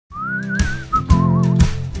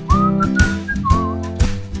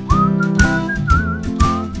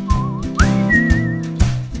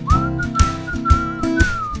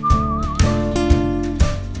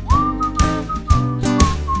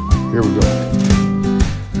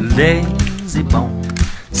Lazy bone,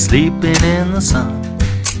 sleeping in the sun.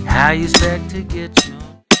 How you expect to get your...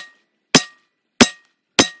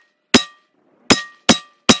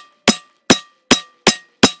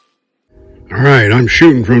 Alright, I'm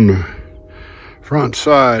shooting from the front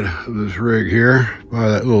side of this rig here by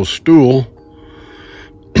that little stool.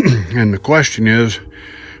 And the question is,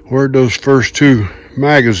 where'd those first two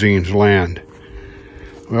magazines land?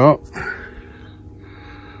 Well,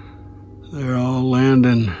 they're all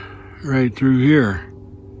landing right through here.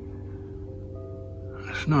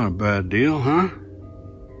 It's not a bad deal, huh?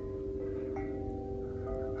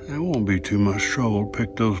 It won't be too much trouble to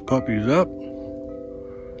pick those puppies up.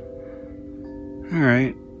 All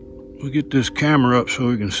right, we'll get this camera up so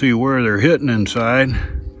we can see where they're hitting inside.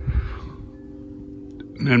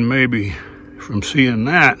 And then maybe from seeing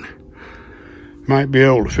that, might be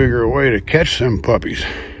able to figure a way to catch them puppies.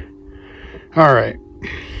 All right.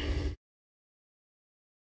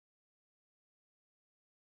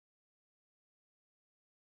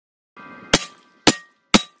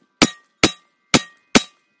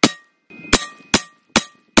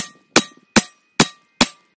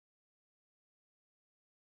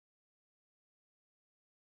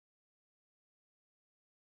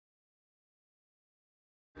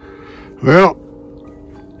 Well,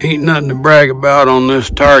 ain't nothing to brag about on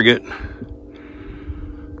this target,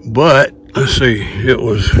 but let's see, it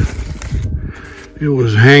was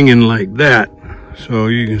hanging like that, so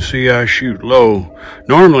you can see I shoot low.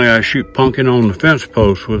 Normally I shoot punking on the fence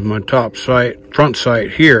post with my top sight, front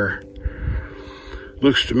sight here.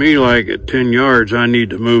 Looks to me like at 10 yards I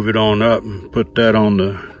need to move it on up and put that on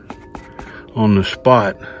the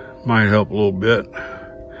spot. Might help a little bit,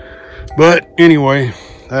 but anyway,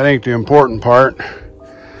 that ain't the important part.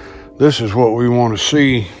 This is what we want to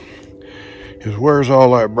see, is where's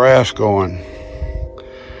all that brass going?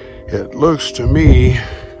 It looks to me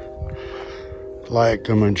like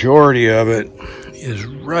the majority of it is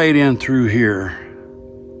right in through here.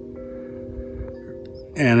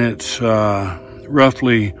 And it's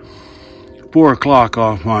roughly 4 o'clock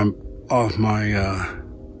off my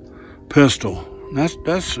pistol. That's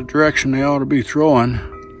the direction they ought to be throwing.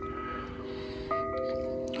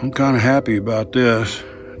 I'm kind of happy about this.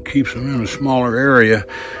 Keeps them in a smaller area.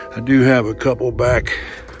 I do have a couple back.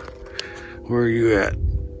 Where are you at?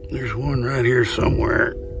 There's one right here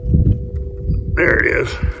somewhere. There it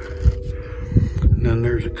is. And then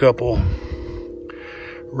there's a couple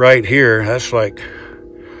right here. That's like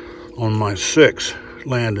on my 6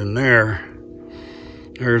 landing there.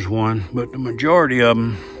 There's one. But the majority of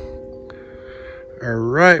them are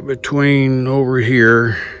right between over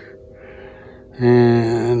here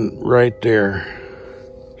and right there.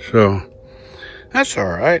 So that's all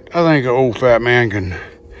right. I think an old fat man can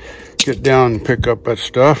get down and pick up that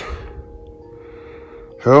stuff.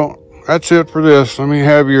 So that's it for this. Let me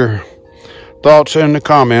have your thoughts in the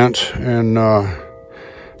comments, and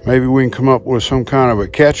maybe we can come up with some kind of a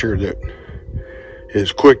catcher that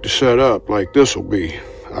is quick to set up like this will be,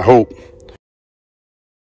 I hope.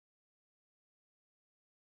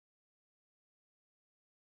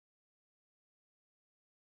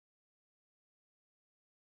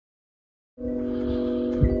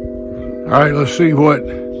 All right, let's see how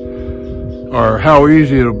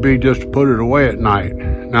easy it'll be just to put it away at night.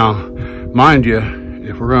 Now, mind you,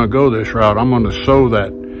 if we're gonna go this route, I'm gonna sew that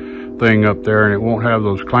thing up there and it won't have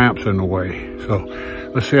those clamps in the way. So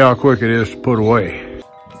let's see how quick it is to put away.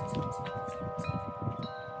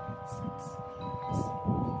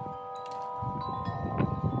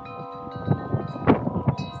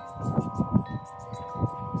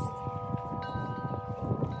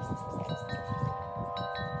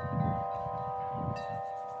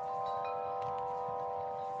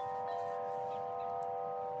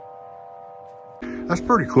 That's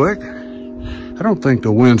pretty quick. I don't think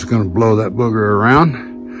the wind's gonna blow that booger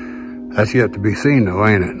around. That's yet to be seen though,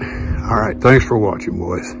 ain't it? All right, thanks for watching,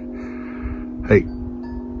 boys. Hey,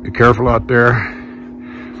 be careful out there.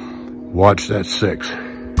 Watch that 6.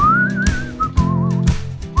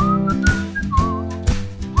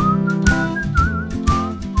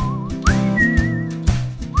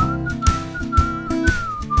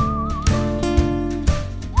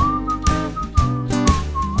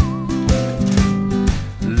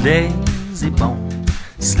 Lazy bone,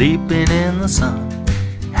 sleeping in the sun.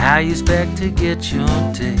 How you expect to get your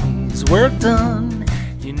day's work done?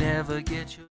 You never get your...